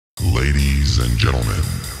Ladies and gentlemen,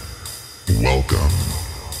 welcome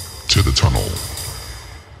to the tunnel.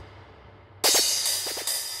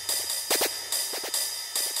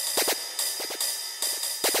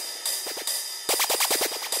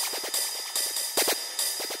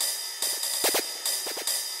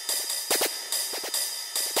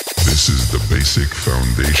 This is the basic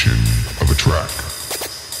foundation of a track.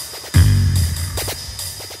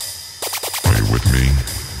 Are you with me?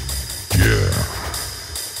 Yeah.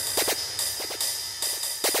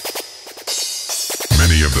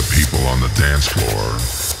 Many of the people on the dance floor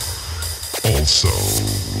also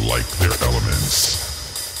like their elements.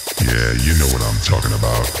 Yeah, you know what I'm talking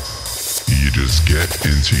about. You just get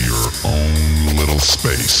into your own little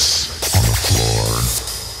space on the floor,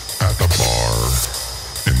 at the bar,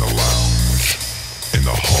 in the lounge, in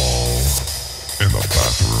the hall, in the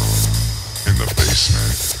bathroom, in the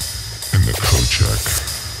basement, in the co-check,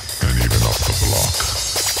 and even up the block.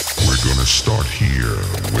 We're gonna start here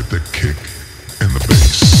with the kick and the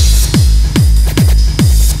bass.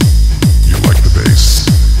 You like the bass?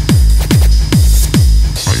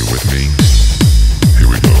 Are you with me? Here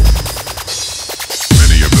we go.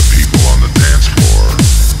 Many of the people on the dance floor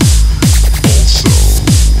also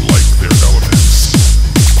like their elements.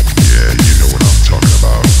 Yeah, you know what I'm talking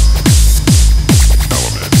about.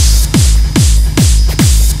 Elements.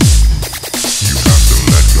 You have to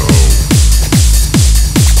let go.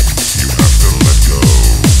 You have to let go.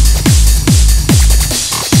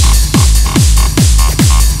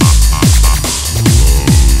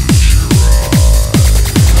 Close your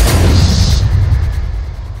eyes.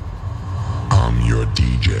 I'm your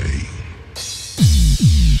DJ.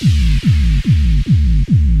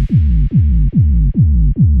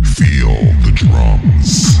 Feel the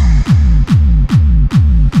drums.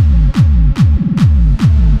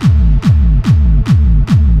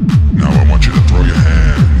 Now I want you to throw your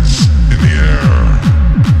hands in the air.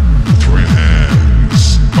 Throw your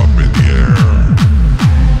hands up in the air.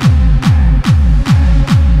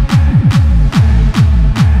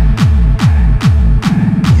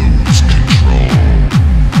 Lose control.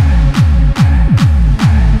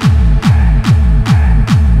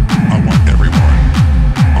 I want everyone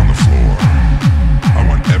on the floor. I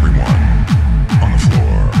want everyone on the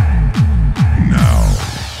floor. Now.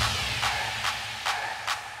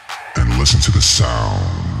 And listen to the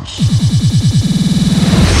sounds.